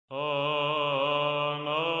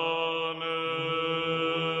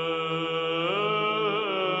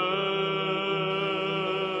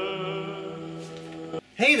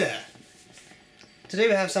Hey there! Today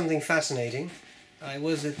we have something fascinating. I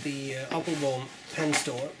was at the Appelboom pen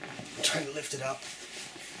store, trying to lift it up,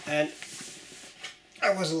 and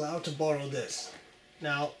I was allowed to borrow this.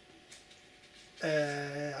 Now,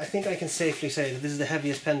 I think I can safely say that this is the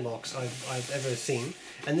heaviest pen box I've ever seen,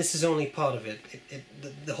 and this is only part of it.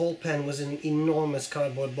 The whole pen was an enormous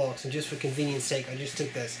cardboard box, and just for convenience sake I just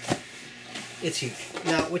took this. It's huge.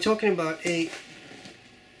 Now we're talking about a...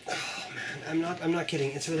 Oh man, I'm not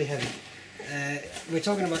kidding, it's really heavy. We're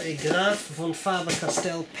talking about a Graf von Faber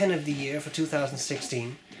Castell Pen of the Year for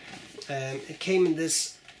 2016. It came in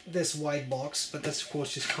this white box, but that's of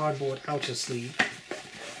course just cardboard outer sleeve.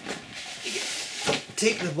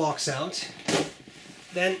 Take the box out,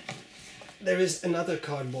 then there is another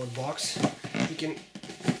cardboard box. You can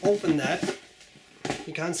open that.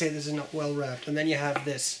 You can't say this is not well wrapped, and then you have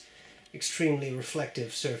this extremely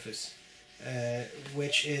reflective surface,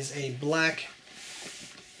 which is a black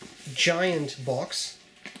giant box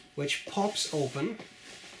which pops open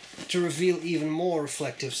to reveal even more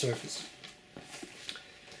reflective surface.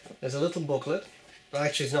 There's a little booklet, well,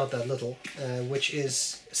 actually it's not that little, which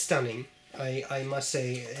is stunning. I must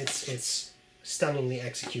say it's stunningly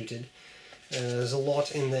executed. There's a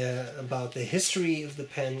lot in there about the history of the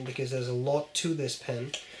pen, because there's a lot to this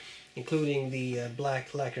pen, including the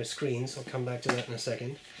black lacquer screens. I'll come back to that in a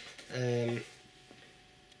second.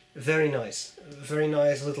 Very nice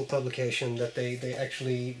little publication that they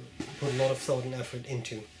actually put a lot of thought and effort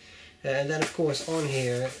into. And then of course on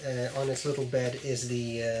here, on its little bed, is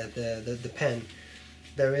the pen.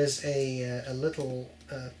 There is a little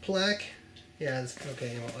plaque. Yeah,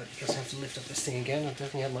 okay, well, I guess I have to lift up this thing again. I've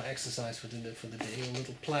definitely had my exercise for the day. A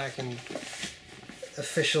little plaque and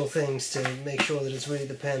official things to make sure that it's really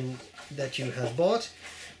the pen that you have bought.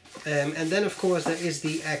 And then of course there is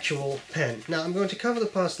the actual pen. Now I'm going to cover the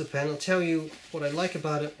parts of the pen. I'll tell you what I like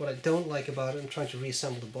about it, what I don't like about it. I'm trying to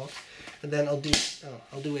reassemble the box. And then I'll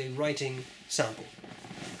do a writing sample.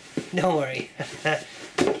 Don't worry,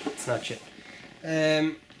 it's not shit.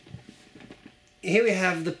 Here we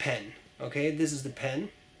have the pen. Okay, this is the pen.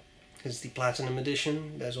 This is the Platinum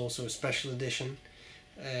edition. There's also a special edition.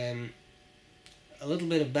 A little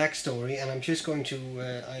bit of backstory, and I'm just going to,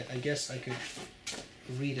 I guess I could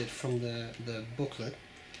read it from the booklet.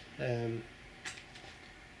 I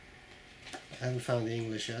haven't found the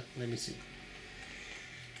English yet. Let me see.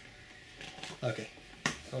 Okay,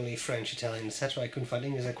 only French, Italian, etc. I couldn't find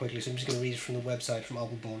English that quickly, so I'm just going to read it from the website from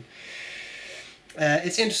Appelboom.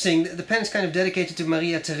 It's interesting. The pen is kind of dedicated to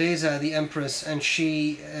Maria Theresa, the Empress, and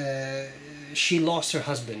she lost her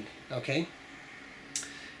husband. Okay.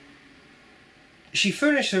 She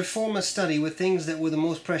furnished her former study with things that were the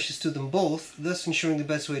most precious to them both, thus ensuring the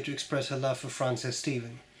best way to express her love for Frances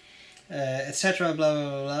Stephen, etc. Blah blah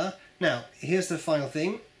blah blah. Now, here's the final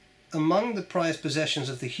thing. Among the prized possessions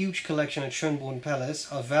of the huge collection at Schönbrunn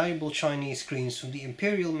Palace are valuable Chinese screens from the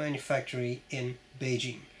Imperial Manufactory in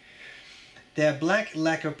Beijing. They are black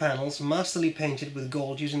lacquer panels, masterly painted with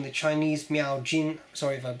gold using the Chinese Miao Jin,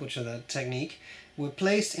 sorry if I butcher that technique, were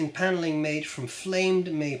placed in paneling made from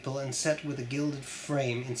flamed maple and set with a gilded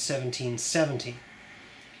frame in 1770.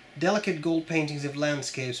 Delicate gold paintings of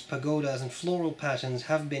landscapes, pagodas and floral patterns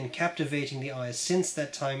have been captivating the eyes since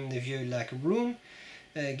that time in the Vieux Lac room,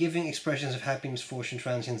 giving expressions of happiness, fortune,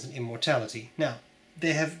 transience and immortality. Now,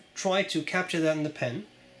 they have tried to capture that in the pen.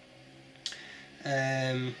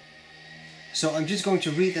 So I'm just going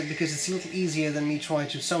to read that because it's a little easier than me trying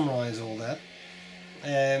to summarize all that.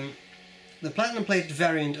 The platinum plated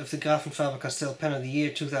variant of the Graf von Faber Castell Pen of the Year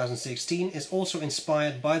 2016 is also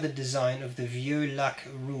inspired by the design of the Vieux Lac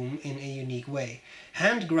room in a unique way.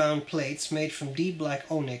 Hand-ground plates made from deep black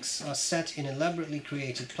onyx are set in elaborately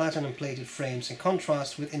created platinum plated frames in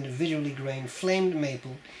contrast with individually grained flamed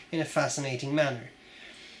maple in a fascinating manner.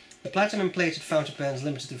 The platinum plated fountain pen is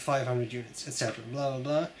limited to 500 units, etc. Blah blah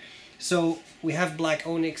blah. So we have black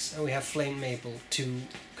onyx and we have flame maple to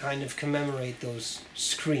kind of commemorate those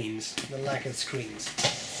screens, the lacquered screens.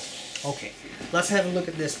 Okay, let's have a look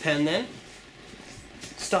at this pen then.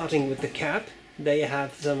 Starting with the cap, there you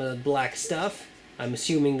have some of the black stuff. I'm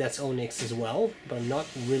assuming that's onyx as well, but I'm not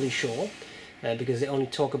really sure because they only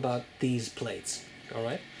talk about these plates. All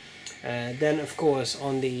right. Then of course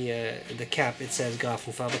on the cap it says Graf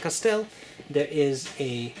von Faber Castell. There is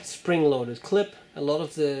a spring-loaded clip. A lot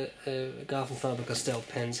of the Graf von Faber Castell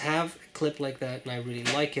pens have a clip like that, and I really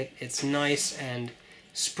like it. It's nice and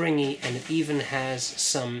springy, and it even has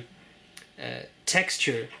some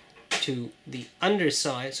texture to the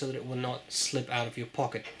underside so that it will not slip out of your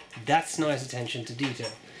pocket. That's nice attention to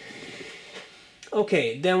detail.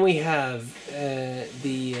 Okay, then we have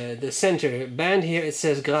the center band here. It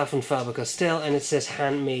says Graf von Faber Castell, and it says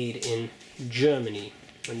handmade in Germany.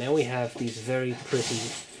 And then we have these very pretty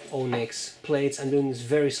onyx plates. I'm doing this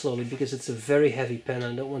very slowly because it's a very heavy pen.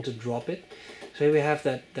 I don't want to drop it. So here we have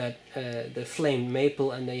the flamed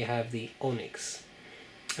maple, and then you have the onyx.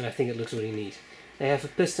 And I think it looks really neat. They have a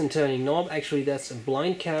piston turning knob. Actually, that's a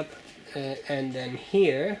blind cap. And then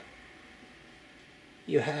here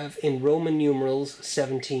you have in Roman numerals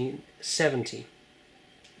 1770.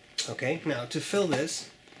 Okay, now to fill this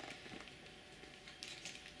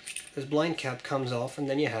blind cap comes off, and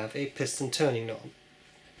then you have a piston turning knob.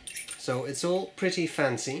 So it's all pretty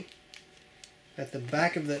fancy. At the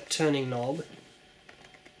back of that turning knob,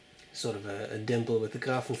 sort of a dimple with the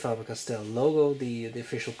Graf von Faber Castell logo, the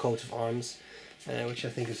official coat of arms, which I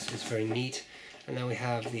think is very neat. And then we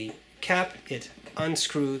have the cap. It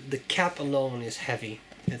unscrews. The cap alone is heavy.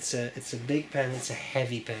 It's a big pen. It's a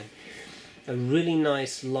heavy pen. A really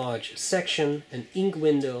nice large section, an ink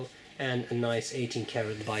window, and a nice 18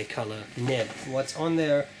 karat bicolor nib. What's on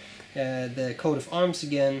there? The coat of arms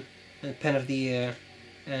again, and pen of the year,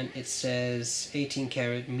 and it says 18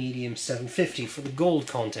 karat medium 750 for the gold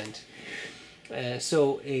content.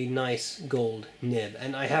 So a nice gold nib,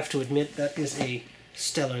 and I have to admit that is a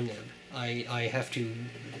stellar nib. I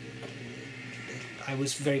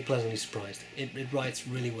was very pleasantly surprised. It writes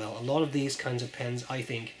really well. A lot of these kinds of pens, I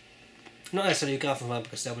think, not necessarily Graf von Faber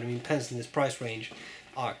Castell, but I mean pens in this price range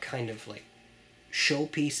are kind of like show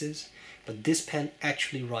pieces, but this pen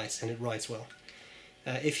actually writes, and it writes well.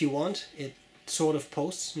 If you want, it sort of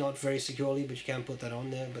posts, not very securely, but you can put that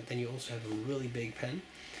on there, but then you also have a really big pen.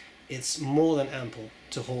 It's more than ample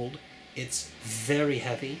to hold. It's very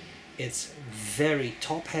heavy. It's very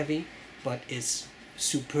top heavy, but it's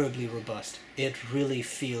superbly robust. It really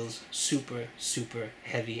feels super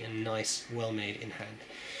heavy and nice, well made in hand.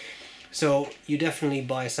 So you definitely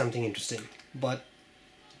buy something interesting, but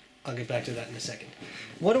I'll get back to that in a second.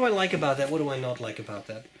 What do I like about that? What do I not like about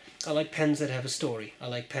that? I like pens that have a story. I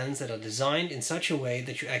like pens that are designed in such a way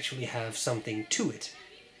that you actually have something to it.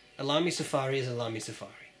 A Lamy Safari is a Lamy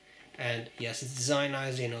Safari. And yes, it's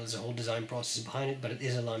designized, you know, there's a whole design process behind it, but it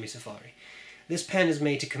is a Lamy Safari. This pen is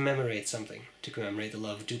made to commemorate something, to commemorate the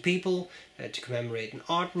love of two people, to commemorate an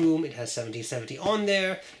art room. It has 1770 on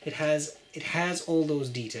there. It has all those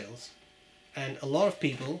details. And a lot of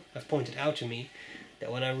people have pointed out to me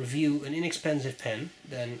that when I review an inexpensive pen,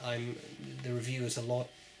 then the review is a lot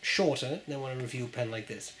shorter than when I review a pen like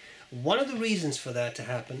this. One of the reasons for that to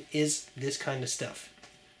happen is this kind of stuff.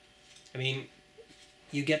 I mean,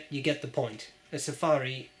 you get the point. A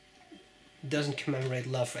Safari doesn't commemorate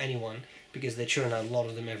love for anyone because they churn out a lot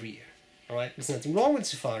of them every year. Alright? There's nothing wrong with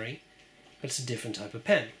Safari, but it's a different type of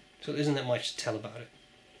pen. So there isn't that much to tell about it.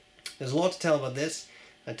 There's a lot to tell about this.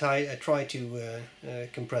 I try to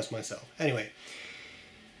compress myself. Anyway,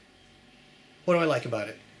 what do I like about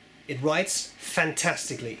it? It writes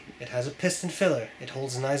fantastically. It has a piston filler. It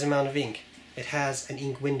holds a nice amount of ink. It has an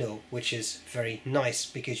ink window, which is very nice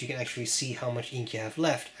because you can actually see how much ink you have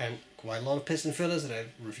left. And quite a lot of piston fillers that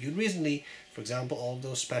I've reviewed recently, for example, all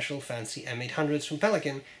those special fancy M800s from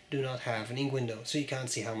Pelican, do not have an ink window, so you can't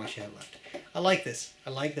see how much you have left. I like this. I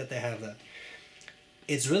like that they have that.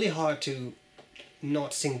 It's really hard to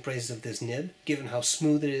not sing praises of this nib, given how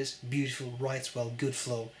smooth it is, beautiful, writes well, good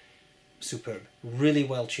flow, superb. Really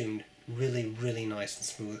well tuned, really nice and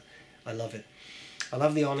smooth. I love it. I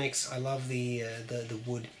love the onyx, I love the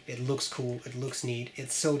wood. It looks cool, it looks neat,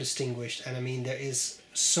 it's so distinguished, and I mean there is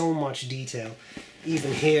so much detail.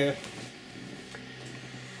 Even here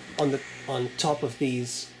on top of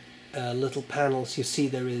these little panels, you see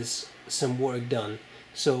there is some work done.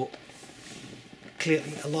 So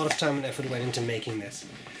clearly a lot of time and effort went into making this.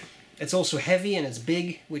 It's also heavy and it's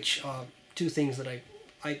big, which are two things that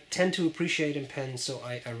I tend to appreciate in pens, so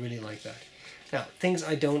I really like that. Now, things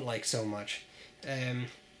I don't like so much.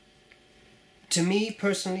 To me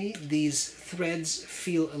personally, these threads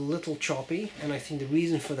feel a little choppy, and I think the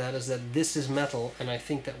reason for that is that this is metal, and I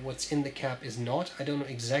think that what's in the cap is not. I don't know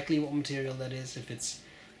exactly what material that is, if it's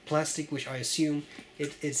plastic, which I assume.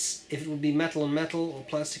 If it would be metal on metal or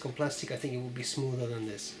plastic on plastic, I think it would be smoother than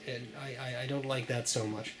this. And I don't like that so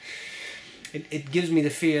much. It gives me the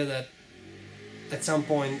fear that at some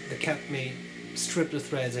point the cap may strip the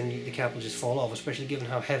threads and the cap will just fall off, especially given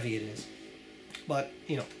how heavy it is. But,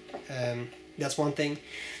 you know, that's one thing.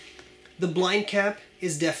 The blind cap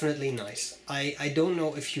is definitely nice. I don't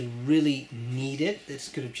know if you really need it. This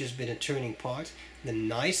could have just been a turning part. The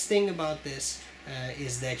nice thing about this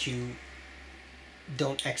is that you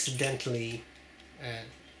don't accidentally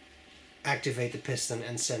activate the piston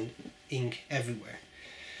and send ink everywhere.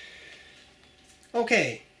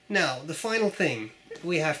 Okay, now the final thing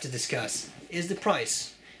we have to discuss is the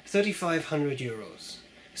price. 3,500 euros.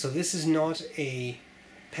 So this is not a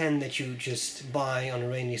pen that you just buy on a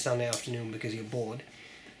rainy Sunday afternoon because you're bored.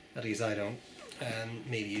 At least I don't.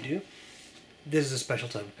 Maybe you do. This is a special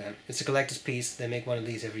type of pen. It's a collector's piece. They make one of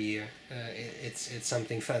these every year. It's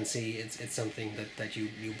something fancy. It's something that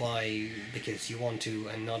you buy because you want to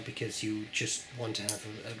and not because you just want to have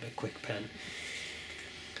a quick pen.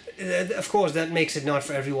 Of course, that makes it not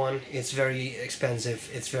for everyone. It's very expensive.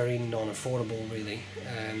 It's very non-affordable, really.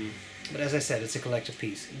 But as I said, it's a collector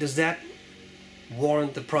piece. Does that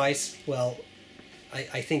warrant the price? Well,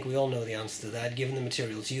 I think we all know the answer to that. Given the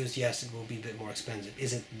materials used, yes, it will be a bit more expensive.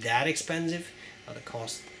 Is it that expensive? Are the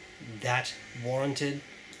costs that warranted?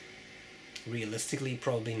 Realistically,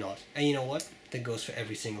 probably not. And you know what? That goes for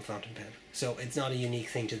every single fountain pen. So it's not a unique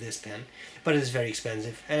thing to this pen, but it is very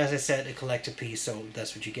expensive. And as I said, a collector piece, so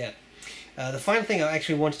that's what you get. The final thing I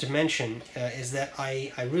actually wanted to mention is that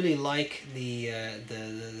I really like the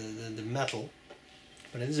metal.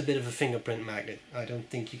 But it is a bit of a fingerprint magnet. I don't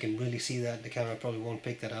think you can really see that. The camera probably won't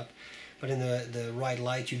pick that up. But in the right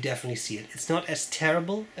light, you definitely see it. It's not as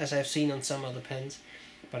terrible as I've seen on some other pens,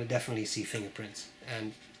 but I definitely see fingerprints.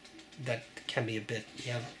 And that can be a bit...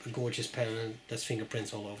 You have a gorgeous pen and there's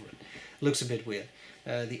fingerprints all over it. Looks a bit weird.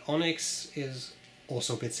 The onyx is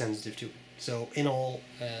also a bit sensitive too. So in all,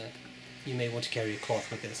 you may want to carry a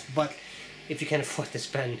cloth with this. But if you can afford this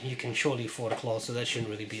pen, you can surely afford a cloth, so that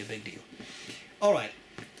shouldn't really be a big deal. Alright.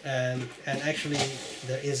 And actually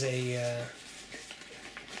there is a,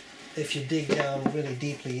 if you dig down really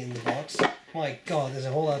deeply in the box, my god, there's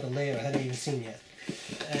a whole other layer I hadn't even seen yet.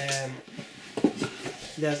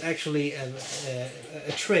 There's actually a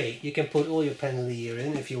tray you can put all your pens of the year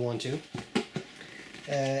in if you want to.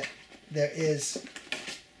 There is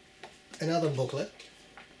another booklet.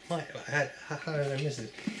 How did I miss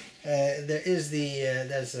it? There is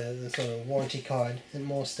there's the sort of warranty card and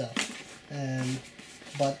more stuff.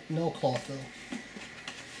 But no cloth though.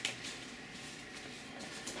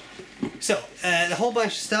 So, a whole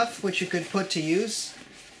bunch of stuff which you could put to use.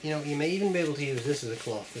 You know, you may even be able to use this as a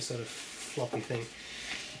cloth, this sort of floppy thing.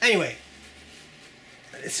 Anyway,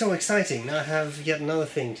 it's so exciting. Now I have yet another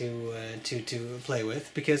thing to play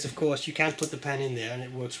with, because of course you can't put the pen in there and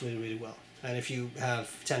it works really, really well. And if you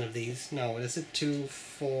have 10 of these, no, what is it? 2,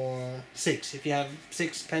 4, 6. If you have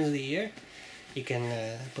 6 pens of the year, you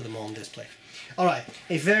can put them all on display. Alright,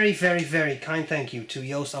 a very, very, very kind thank you to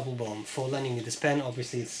Joost Appelboom for lending me this pen.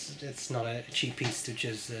 Obviously it's not a cheap piece to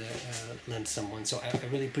just lend someone, so I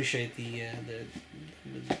really appreciate the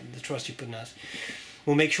trust you put in us.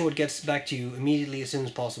 We'll make sure it gets back to you immediately as soon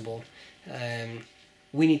as possible.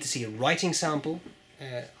 We need to see a writing sample.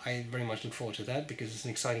 I very much look forward to that because it's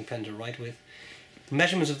an exciting pen to write with.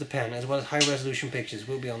 Measurements of the pen as well as high resolution pictures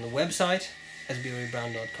will be on the website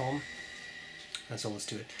sbrebrown.com. That's all there's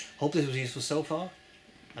to it. Hope this was useful so far,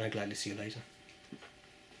 and I'll gladly see you later.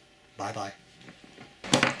 Bye bye.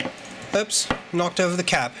 Oops, knocked over the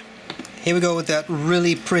cap. Here we go with that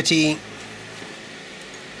really pretty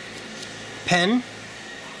pen.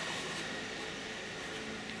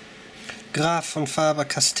 Graf von Faber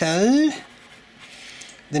Castell.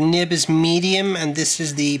 The nib is medium, and this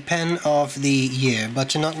is the pen of the year. But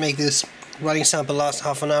to not make this writing sample last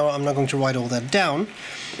half an hour, I'm not going to write all that down.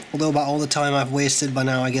 Although by all the time I've wasted by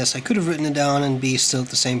now, I guess I could have written it down and be still at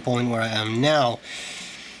the same point where I am now.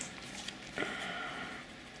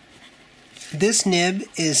 This nib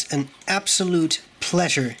is an absolute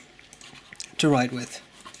pleasure to write with.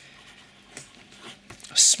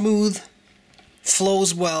 Smooth,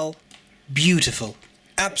 flows well, beautiful,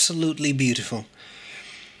 absolutely beautiful.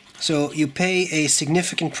 So you pay a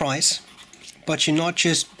significant price, but you're not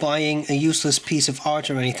just buying a useless piece of art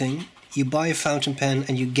or anything. You buy a fountain pen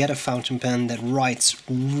and you get a fountain pen that writes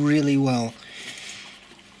really well.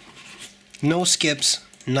 No skips,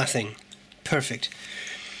 nothing. Perfect.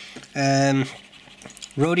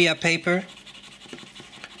 Rhodia paper,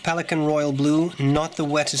 Pelican Royal Blue, not the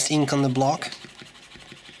wettest ink on the block,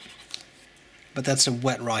 but that's a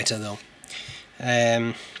wet writer though.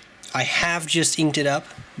 I have just inked it up,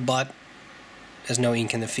 but there's no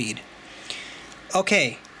ink in the feed.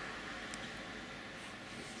 Okay.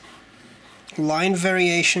 Line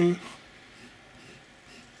variation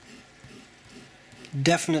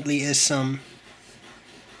definitely is some,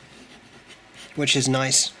 which is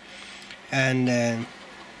nice. And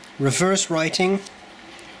reverse writing,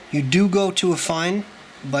 you do go to a fine,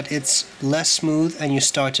 but it's less smooth and you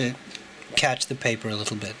start to catch the paper a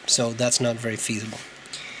little bit, so that's not very feasible.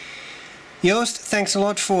 Joost, thanks a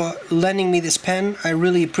lot for lending me this pen. I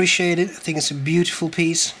really appreciate it. I think it's a beautiful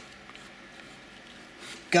piece.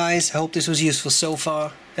 Guys, I hope this was useful so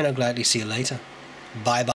far, and I'll gladly see you later. Bye bye.